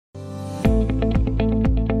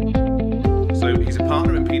He's a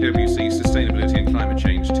partner in PwC's Sustainability and Climate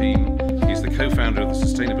Change team. He's the co-founder of the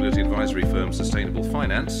sustainability advisory firm Sustainable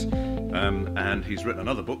Finance. And he's written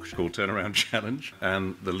another book called Turnaround Challenge,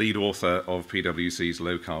 and the lead author of PwC's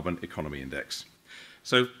Low Carbon Economy Index.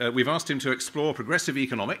 So we've asked him to explore progressive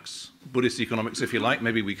economics, Buddhist economics if you like,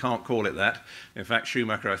 maybe we can't call it that. In fact,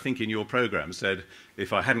 Schumacher, I think in your program, said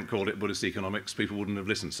if I hadn't called it Buddhist economics, people wouldn't have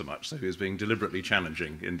listened so much. So he was being deliberately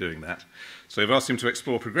challenging in doing that. So we've asked him to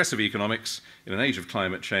explore progressive economics in an age of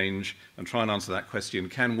climate change and try and answer that question,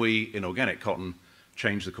 can we, in organic cotton,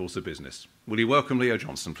 change the course of business? Will you welcome Leo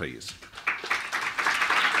Johnson, please?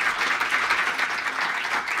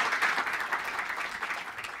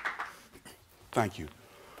 Thank you.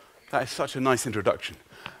 That is such a nice introduction.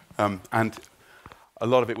 And a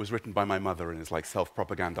lot of it was written by my mother and is like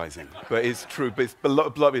self-propagandizing. But it's true. But a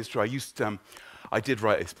lot of it is true. I did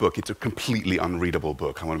write this book. It's a completely unreadable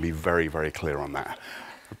book. I want to be very, very clear on that.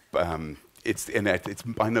 I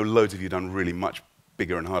know loads of you have done really much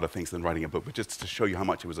bigger and harder things than writing a book, but just to show you how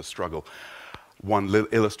much it was a struggle. One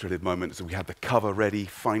illustrative moment is we had the cover ready,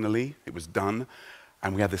 finally. It was done.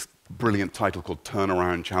 And we had this brilliant title called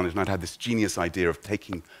Turnaround Challenge. And I'd had this genius idea of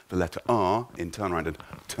taking the letter R in turnaround and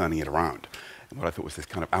turning it around. And what I thought was this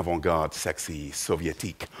kind of avant-garde, sexy,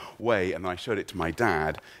 Sovietique way. And I showed it to my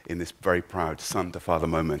dad in this very proud son-to-father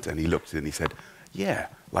moment. And he looked at it and he said, yeah,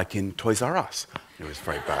 like in Toys R Us. It was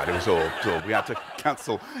very bad. It was all we had to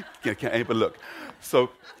cancel. But look, so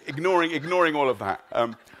ignoring all of that,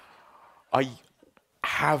 I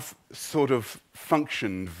have sort of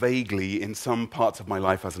functioned vaguely in some parts of my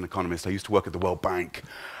life as an economist. I used to work at the World Bank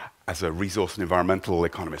as a resource and environmental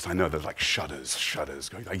economist. I know there's like shudders.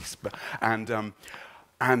 And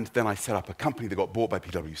then I set up a company that got bought by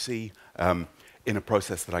PwC in a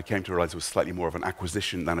process that I came to realize was slightly more of an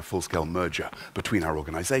acquisition than a full-scale merger between our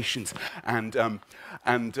organizations. And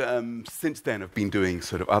since then I've been doing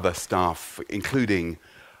sort of other stuff, including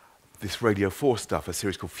this Radio 4 stuff, a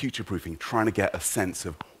series called Future Proofing, trying to get a sense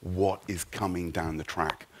of what is coming down the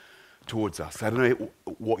track towards us. I don't know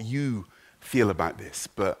what you feel about this,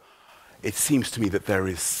 but it seems to me that there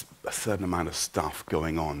is a certain amount of stuff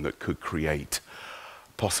going on that could create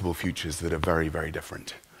possible futures that are very, very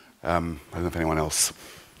different. I don't know if anyone else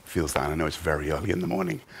feels that. I know it's very early in the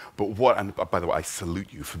morning. But and by the way, I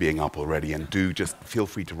salute you for being up already, and do just feel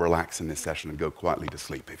free to relax in this session and go quietly to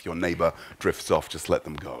sleep. If your neighbor drifts off, just let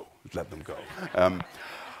them go. Let them go.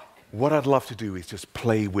 What I'd love to do is just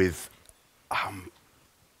play with,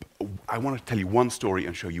 I want to tell you one story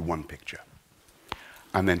and show you one picture.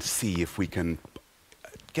 And then see if we can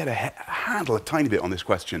get handle a tiny bit on this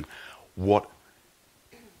question, what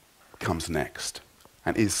comes next?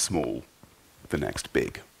 And is small the next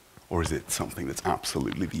big? Or is it something that's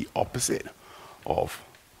absolutely the opposite of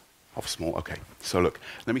small? Okay, so look,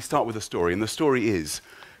 let me start with a story. And the story is,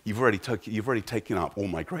 you've already taken up all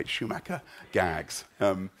my great Schumacher gags.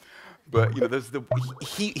 But you know,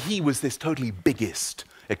 he was this totally biggest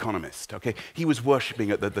economist. Okay, he was worshipping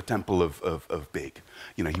at the temple of big.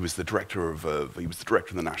 You know, he was the director of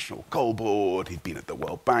the National Coal Board. He'd been at the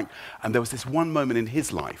World Bank, and there was this one moment in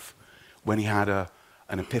his life when he had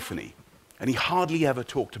an epiphany. And he hardly ever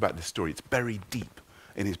talked about this story. It's buried deep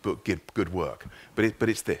in his book, Good Work. But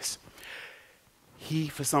it's this. He,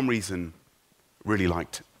 for some reason, really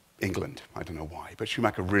liked England. I don't know why, but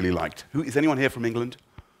Schumacher really liked. Is anyone here from England?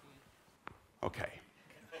 Okay.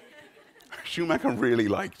 Schumacher really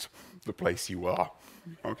liked the place you are.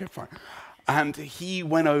 Okay, fine. And he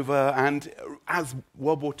went over, and as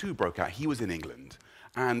World War II broke out, he was in England.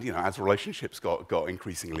 And you know, as relationships got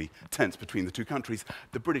increasingly tense between the two countries,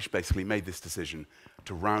 the British basically made this decision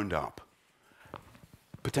to round up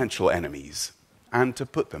potential enemies and to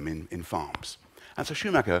put them in farms. And so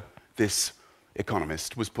Schumacher, this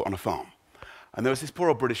economist, was put on a farm. And there was this poor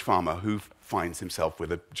old British farmer who finds himself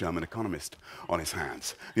with a German economist on his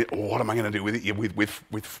hands. What am I going to do with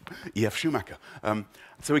E.F. Schumacher?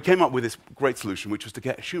 So he came up with this great solution, which was to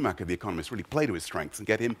get Schumacher, the economist, really play to his strengths and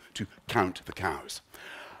get him to count the cows.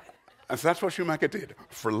 And so that's what Schumacher did.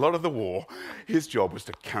 For a lot of the war, his job was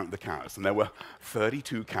to count the cows. And there were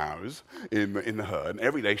 32 cows in the herd. And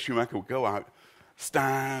every day, Schumacher would go out,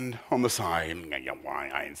 stand on the side, he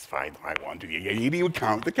would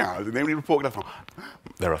count the cows, and then he would report to the farm.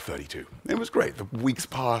 There are 32. It was great. The weeks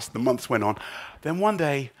passed, the months went on. Then one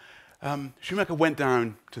day, Schumacher went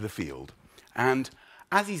down to the field, and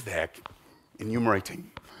as he's there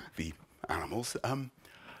enumerating the animals,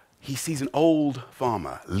 he sees an old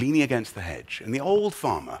farmer leaning against the hedge, and the old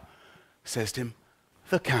farmer says to him,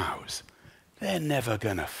 "The cows, they're never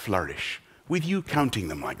going to flourish with you counting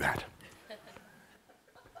them like that."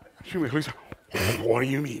 Schumacher looks, What do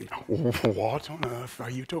you mean? What on earth are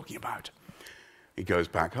you talking about? He goes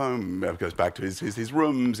back home, goes back to his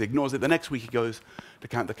rooms, ignores it. The next week he goes to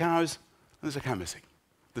count the cows, and there's a cow missing.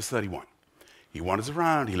 There's 31. He wanders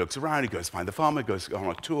around, he looks around, he goes to find the farmer, goes on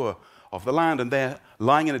a tour of the land, and there,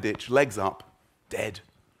 lying in a ditch, legs up, dead,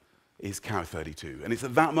 is cow 32. And it's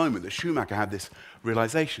at that moment that Schumacher had this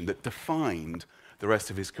realization that defined the rest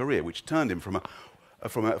of his career, which turned him from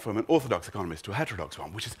an orthodox economist to a heterodox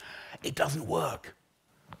one, which is, it doesn't work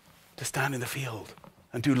to stand in the field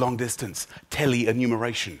and do long-distance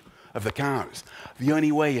tele-enumeration of the cows. The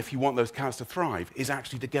only way, if you want those cows to thrive, is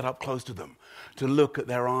actually to get up close to them, to look at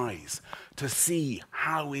their eyes, to see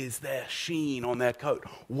how is their sheen on their coat,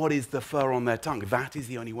 what is the fur on their tongue. That is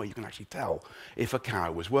the only way you can actually tell if a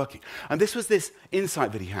cow was working. And this was this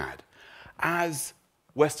insight that he had. As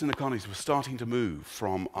Western economies were starting to move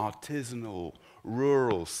from artisanal,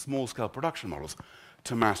 rural, small-scale production models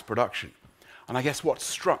to mass production. And I guess what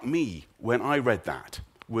struck me when I read that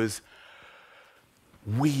was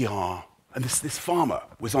we are, and this farmer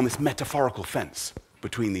was on this metaphorical fence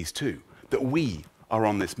between these two, that we are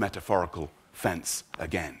on this metaphorical fence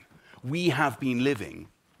again. We have been living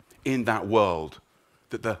in that world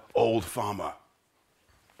that the old farmer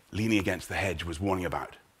leaning against the hedge was warning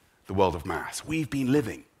about, the world of mass. We've been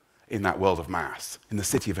living in that world of mass, in the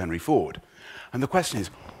city of Henry Ford. And the question is,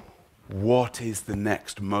 what is the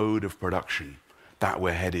next mode of production that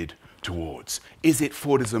we're headed towards? Is it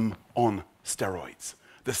Fordism on steroids?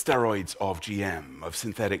 The steroids of GM, of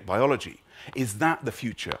synthetic biology? Is that the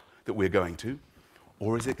future that we're going to?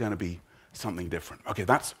 Or is it going to be something different? Okay,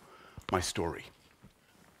 that's my story.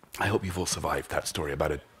 I hope you've all survived that story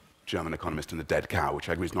about a German economist and a dead cow, which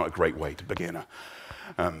I agree is not a great way to begin.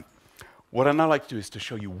 What I'd now like to do is to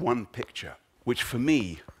show you one picture, which for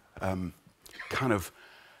me kind of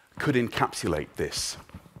could encapsulate this.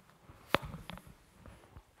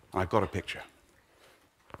 I've got a picture.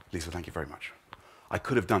 Lisa, thank you very much. I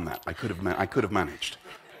could have done that. I could have managed.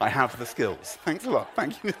 I have the skills. Thanks a lot.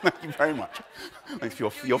 Thank you. Thank you very much. Thanks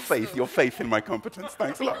for your faith in my competence.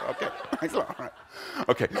 Thanks a lot. Okay. Thanks a lot. All right.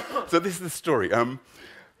 Okay. So this is the story.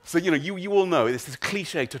 So you all know this is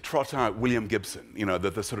cliche to trot out William Gibson,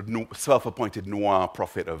 the sort of self-appointed noir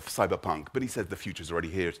prophet of cyberpunk. But he says the future's already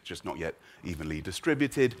here. It's just not yet evenly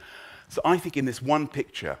distributed. So I think in this one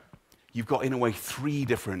picture, you've got in a way 3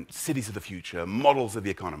 different cities of the future, models of the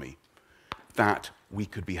economy that we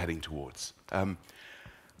could be heading towards.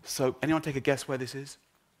 So anyone take a guess where this is?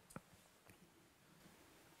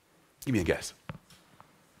 Give me a guess.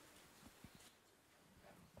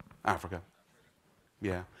 Africa.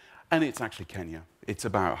 Yeah. And it's actually Kenya. It's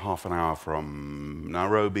about half an hour from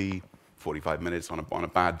Nairobi, 45 minutes on a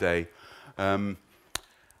bad day. And,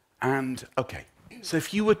 okay, so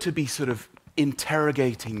if you were to be sort of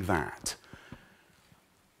interrogating that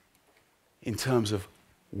in terms of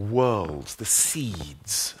worlds, the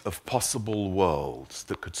seeds of possible worlds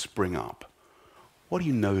that could spring up, what do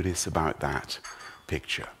you notice about that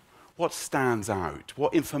picture? What stands out?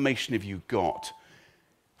 What information have you got,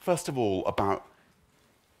 first of all, about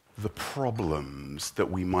the problems that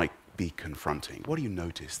we might be confronting? What do you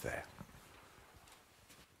notice there?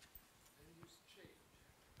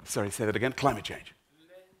 Sorry, say that again. Climate change.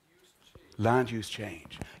 Land use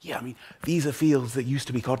change. Yeah, I mean, these are fields that used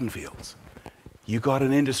to be cotton fields. You got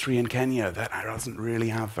an industry in Kenya that doesn't really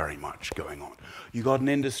have very much going on. You got an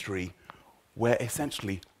industry where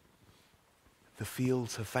essentially the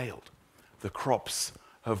fields have failed. The crops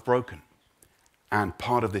have broken. And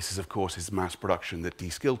part of this is, of course, is mass production that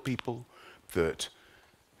de-skilled people, that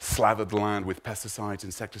slathered the land with pesticides,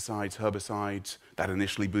 insecticides, herbicides, that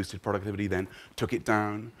initially boosted productivity, then took it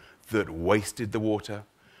down, that wasted the water.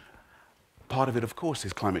 Part of it, of course,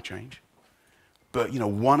 is climate change. But,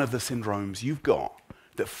 one of the syndromes you've got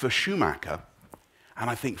that for Schumacher, and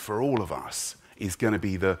I think for all of us, is going to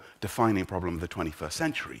be the defining problem of the 21st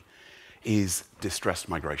century, is distressed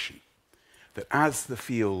migration. That as the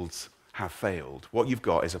fields have failed, what you've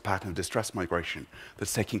got is a pattern of distressed migration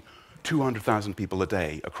that's taking 200,000 people a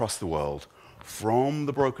day across the world from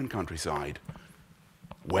the broken countryside,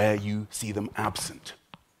 where you see them absent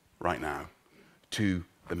right now, to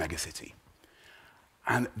the megacity.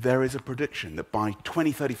 And there is a prediction that by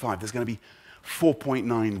 2035, there's going to be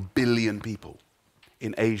 4.9 billion people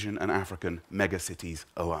in Asian and African megacities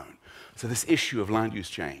alone. So this issue of land use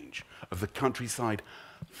change, of the countryside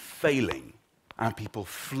failing and people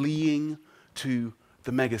fleeing to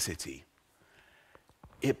the megacity,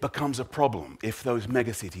 it becomes a problem if those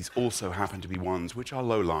megacities also happen to be ones which are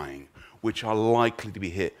low-lying, which are likely to be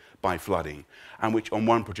hit by flooding, and which, on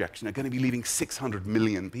one projection, are going to be leaving 600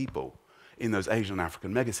 million people in those Asian and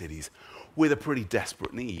African megacities with a pretty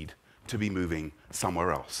desperate need to be moving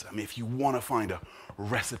somewhere else. I mean, if you want to find a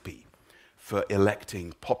recipe for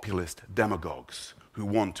electing populist demagogues who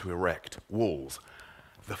want to erect walls,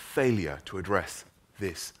 the failure to address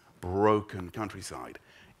this broken countryside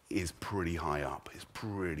is pretty high up,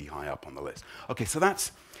 on the list. Okay, so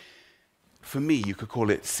that's, for me, you could call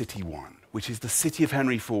it City 1, which is the city of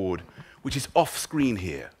Henry Ford, which is off screen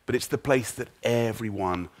here, but it's the place that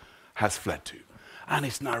everyone has fled to. And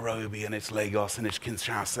it's Nairobi, and it's Lagos, and it's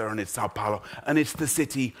Kinshasa, and it's Sao Paulo, and it's the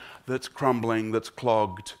city that's crumbling, that's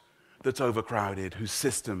clogged, that's overcrowded, whose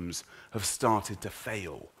systems have started to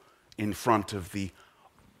fail in front of the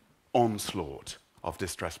onslaught of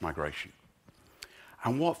distressed migration.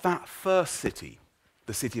 And what that first city,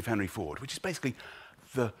 the city of Henry Ford, which is basically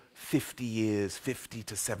the 50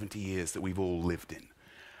 to 70 years that we've all lived in,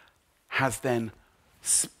 has then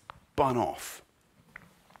spun off,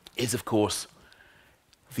 is of course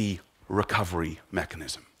the recovery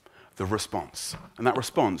mechanism, the response. And that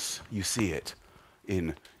response, you see it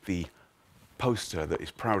in the poster that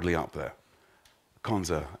is proudly up there,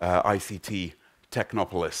 Konza, ICT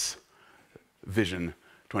Technopolis Vision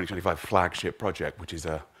 2025 flagship project, which is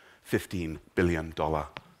a $15 billion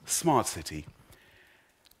smart city.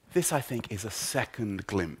 This, I think, is a second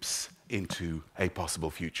glimpse into a possible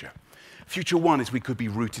future. Future one is we could be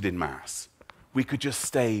rooted in mass. We could just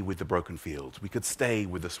stay with the broken fields. We could stay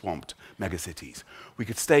with the swamped megacities. We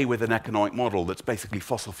could stay with an economic model that's basically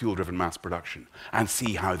fossil fuel-driven mass production and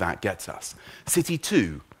see how that gets us. City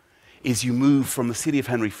 2 is you move from the city of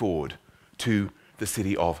Henry Ford to the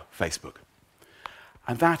city of Facebook.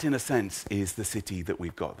 And that, in a sense, is the city that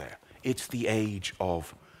we've got there. It's the age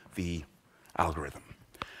of the algorithm.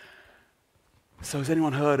 So has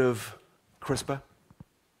anyone heard of CRISPR?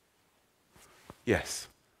 Yes.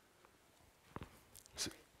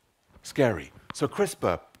 Scary. So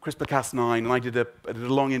CRISPR-Cas9, and I did a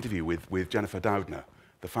long interview with Jennifer Doudna,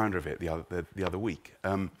 the founder of it, the other week.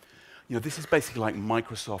 This is basically like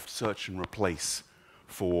Microsoft search and replace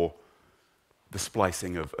for the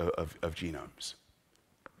splicing of genomes.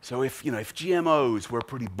 So if GMOs were a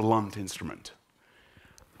pretty blunt instrument,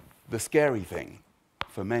 the scary thing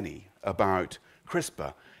for many about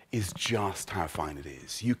CRISPR is just how fine it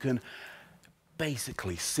is. You can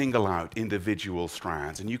basically single out individual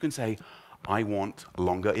strands, and you can say, I want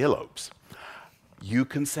longer earlobes. You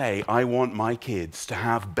can say, I want my kids to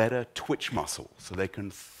have better twitch muscle so they can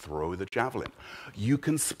throw the javelin. You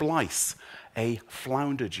can splice a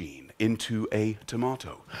flounder gene into a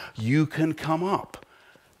tomato. You can come up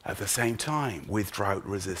at the same time with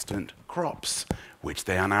drought-resistant crops, which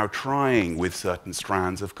they are now trying with certain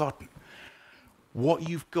strands of cotton. What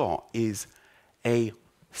you've got is a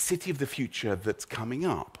city of the future that's coming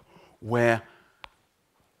up where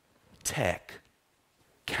tech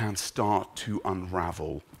can start to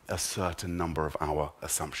unravel a certain number of our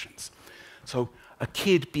assumptions. So a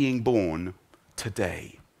kid being born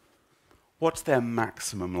today, what's their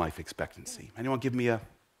maximum life expectancy? Anyone give me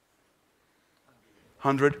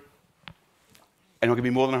 100? Anyone give me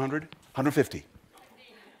more than 100? 150?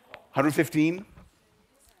 115?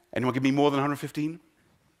 Anyone give me more than 115?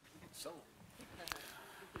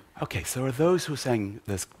 Okay, so there are those who are saying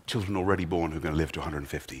there's children already born who are going to live to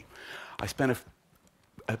 150. I spent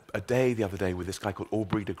a day the other day with this guy called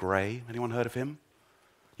Aubrey de Grey. Anyone heard of him?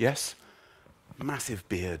 Yes? Massive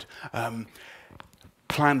beard.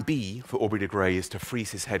 Plan B for Aubrey de Grey is to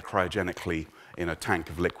freeze his head cryogenically in a tank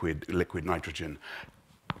of liquid nitrogen,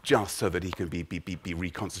 just so that he can be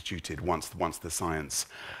reconstituted once the science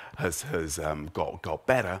has got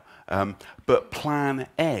better. But plan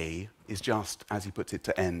A is just, as he puts it,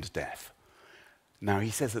 to end death. Now,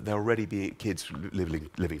 he says that there already be kids living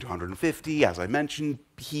to 150. As I mentioned,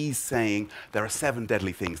 he's saying there are 7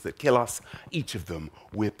 deadly things that kill us. Each of them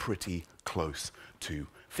we're pretty close to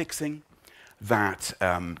fixing. That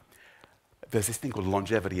there's this thing called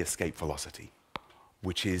longevity escape velocity,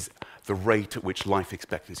 which is the rate at which life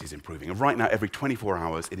expectancy is improving. And right now, every 24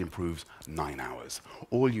 hours, it improves 9 hours.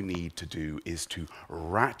 All you need to do is to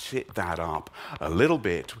ratchet that up a little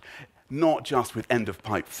bit, not just with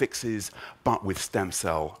end-of-pipe fixes, but with stem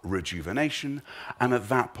cell rejuvenation. And at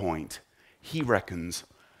that point, he reckons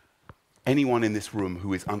anyone in this room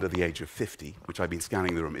who is under the age of 50, which I've been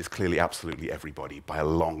scanning the room, is clearly absolutely everybody by a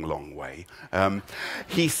long, long way.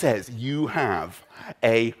 He says you have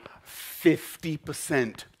a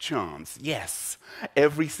 50% chance. Yes,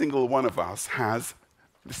 every single one of us has,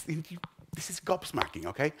 this is gobsmacking,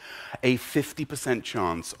 okay? A 50%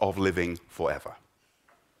 chance of living forever.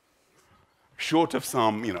 short of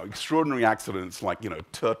some, extraordinary accidents like,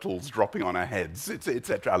 turtles dropping on our heads,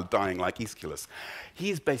 etc., dying like Aeschylus.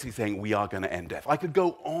 He's basically saying we are going to end death. I could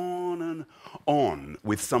go on and on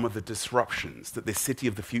with some of the disruptions that this city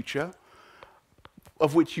of the future,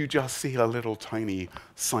 of which you just see a little tiny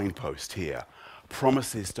signpost here,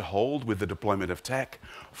 promises to hold with the deployment of tech,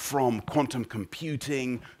 from quantum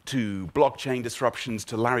computing to blockchain disruptions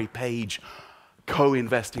to Larry Page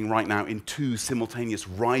co-investing right now in 2 simultaneous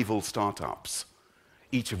rival startups,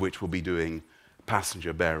 each of which will be doing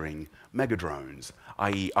passenger-bearing megadrones,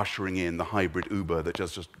 i.e. ushering in the hybrid Uber that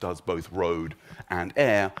just does both road and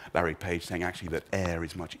air. Larry Page saying actually that air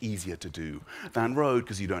is much easier to do than road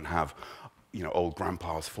because you don't have old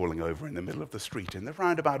grandpas falling over in the middle of the street in the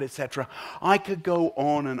roundabout, etc. I could go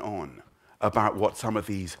on about what some of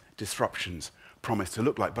these disruptions promise to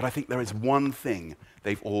look like, but I think there is one thing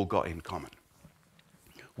they've all got in common,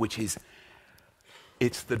 which is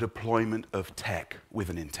it's the deployment of tech with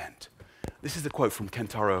an intent. This is a quote from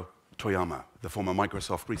Kentaro Toyama, the former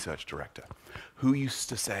Microsoft research director, who used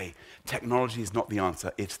to say, technology is not the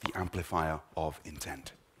answer, it's the amplifier of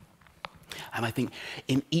intent. And I think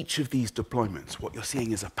in each of these deployments, what you're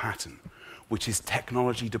seeing is a pattern, which is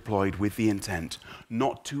technology deployed with the intent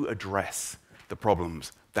not to address the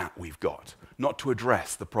problems that we've got, not to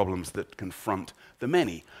address the problems that confront the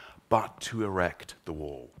many, but to erect the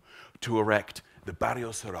wall, to erect the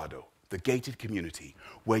barrio cerrado, the gated community,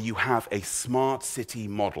 where you have a smart city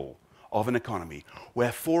model of an economy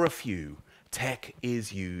where for a few, tech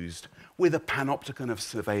is used with a panopticon of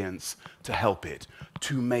surveillance to help it,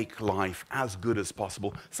 to make life as good as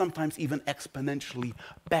possible, sometimes even exponentially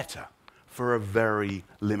better for a very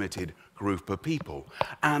limited group of people.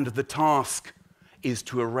 And the task is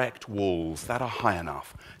to erect walls that are high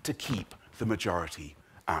enough to keep the majority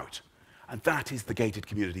out. And that is the gated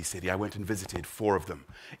community city. I went and visited 4 of them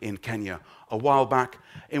in Kenya a while back.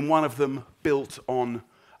 In one of them, built on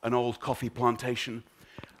an old coffee plantation,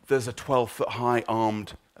 there's a 12-foot high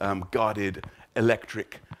armed, guarded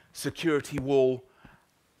electric security wall.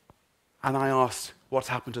 And I asked, what's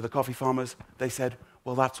happened to the coffee farmers? They said,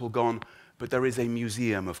 well, that's all gone, but there is a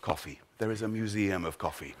museum of coffee. There is a museum of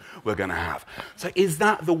coffee we're going to have. So is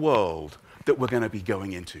that the world that we're going to be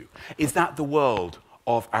going into? Is that the world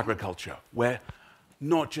of agriculture, where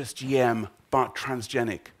not just GM, but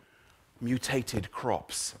transgenic, mutated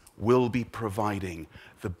crops will be providing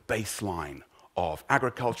the baseline of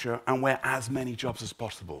agriculture, and where as many jobs as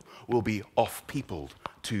possible will be off-peopled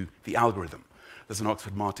to the algorithm? There's an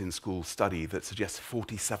Oxford Martin School study that suggests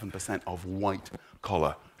 47% of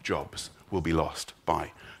white-collar jobs will be lost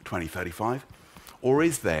by 2035. Or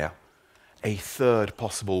is there a third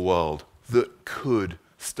possible world that could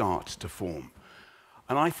start to form?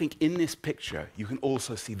 And I think in this picture, you can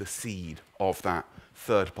also see the seed of that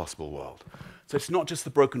third possible world. So it's not just the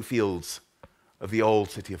broken fields of the old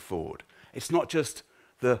city of Ford. It's not just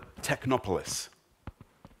the Technopolis,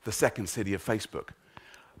 the second city of Facebook.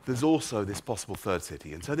 There's also this possible third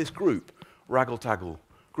city. And so this group, Raggle Taggle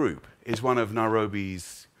Group, is one of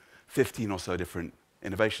Nairobi's 15 or so different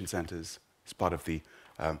innovation centers. It's part of the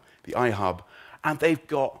iHub. And they've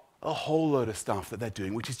got a whole load of stuff that they're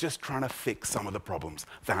doing, which is just trying to fix some of the problems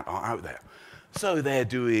that are out there. So they're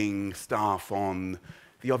doing stuff on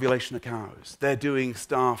the ovulation of cows. They're doing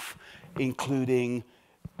stuff including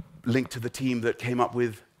linked to the team that came up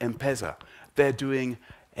with M-Pesa. They're doing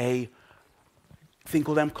a thing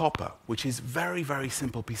called M-Copper, which is very, very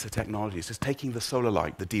simple piece of technology. It's just taking the solar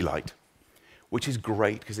light, the D-light, which is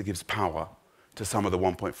great because it gives power to some of the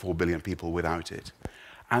 1.4 billion people without it.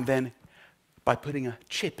 And then by putting a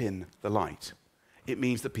chip in the light, it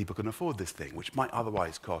means that people can afford this thing, which might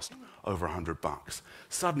otherwise cost over $100.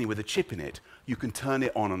 Suddenly, with a chip in it, you can turn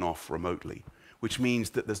it on and off remotely, which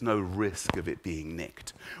means that there's no risk of it being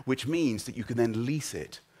nicked, which means that you can then lease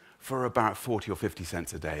it for about 40 or 50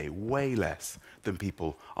 cents a day, way less than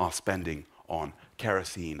people are spending on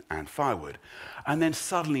kerosene and firewood. And then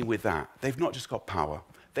suddenly with that, they've not just got power,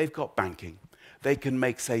 they've got banking. They can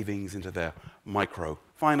make savings into their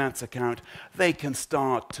microfinance account. They can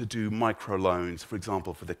start to do microloans, for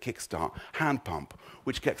example, for the Kickstart hand pump,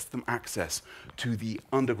 which gets them access to the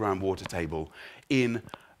underground water table in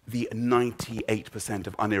the 98%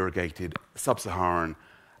 of unirrigated sub-Saharan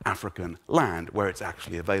African land where it's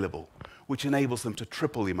actually available, which enables them to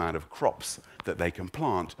triple the amount of crops that they can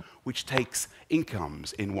plant, which takes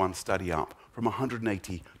incomes in one study up from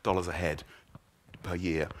 $180 a head per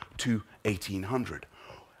year to $1,800.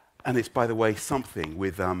 And it's, by the way, something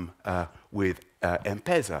with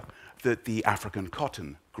M-Pesa that the African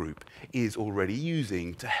Cotton Group is already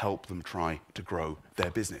using to help them try to grow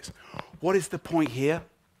their business. What is the point here?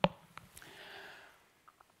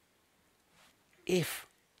 if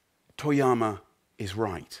Toyama is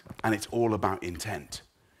right, and it's all about intent,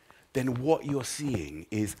 then what you're seeing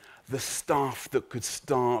is the stuff that could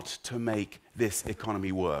start to make this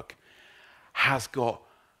economy work has got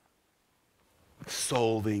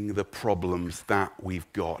solving the problems that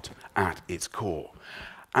we've got at its core.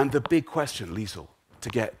 And the big question, Liesl, to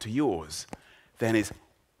get to yours, then is,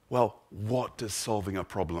 well, what does solving a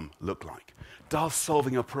problem look like? Does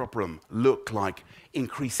solving a problem look like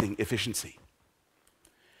increasing efficiency?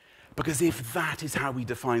 Because if that is how we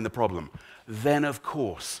define the problem, then of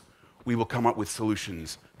course we will come up with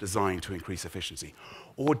solutions designed to increase efficiency.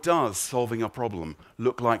 Or does solving a problem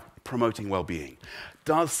look like promoting well-being?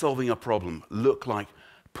 Does solving a problem look like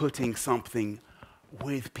putting something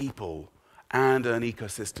with people and an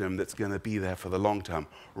ecosystem that's going to be there for the long term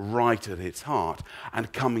right at its heart,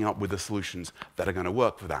 and coming up with the solutions that are going to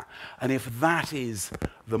work for that? And if that is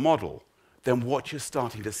the model, then what you're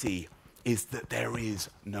starting to see is that there is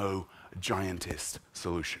no giantist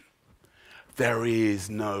solution. There is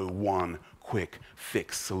no one quick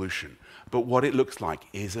fix solution. But what it looks like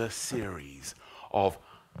is a series of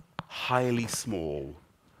highly small,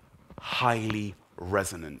 highly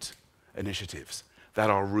resonant initiatives that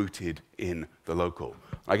are rooted in the local.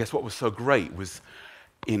 I guess what was so great was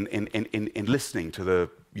in listening to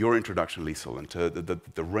your introduction, Liesl, and to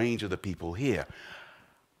the range of the people here.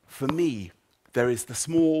 For me, there is the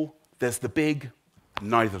small, there's the big,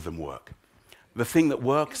 neither of them work. The thing that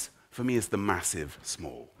works for me is the massive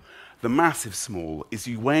small. The massive small is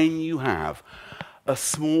when you have a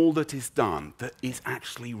small that is done that is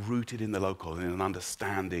actually rooted in the local, in an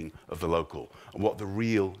understanding of the local and what the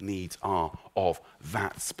real needs are of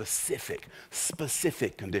that specific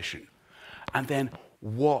condition. And then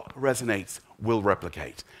what resonates will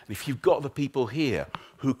replicate. And if you've got the people here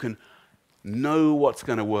who can know what's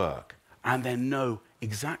going to work and then know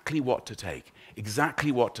exactly what to take,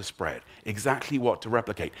 exactly what to spread, exactly what to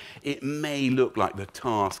replicate, it may look like the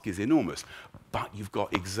task is enormous, but you've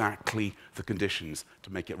got exactly the conditions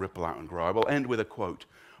to make it ripple out and grow. I will end with a quote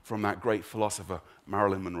from that great philosopher,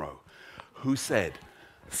 Marilyn Monroe, who said,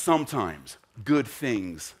 "Sometimes good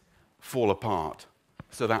things fall apart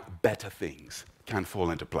so that better things can fall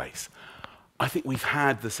into place." I think we've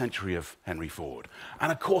had the century of Henry Ford,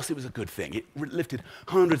 and of course it was a good thing. It lifted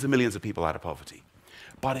hundreds of millions of people out of poverty,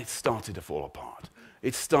 but it started to fall apart.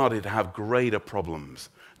 It started to have greater problems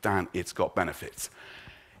than it's got benefits.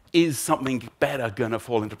 Is something better going to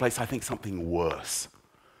fall into place? I think something worse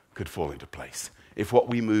could fall into place if what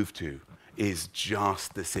we move to is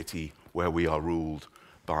just the city where we are ruled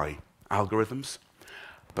by algorithms.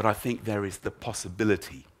 But I think there is the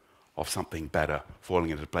possibility of something better falling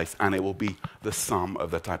into place, and it will be the sum of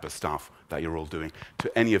the type of stuff that you're all doing.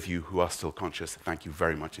 To any of you who are still conscious, thank you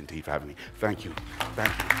very much indeed for having me. Thank you.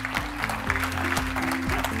 Thank you.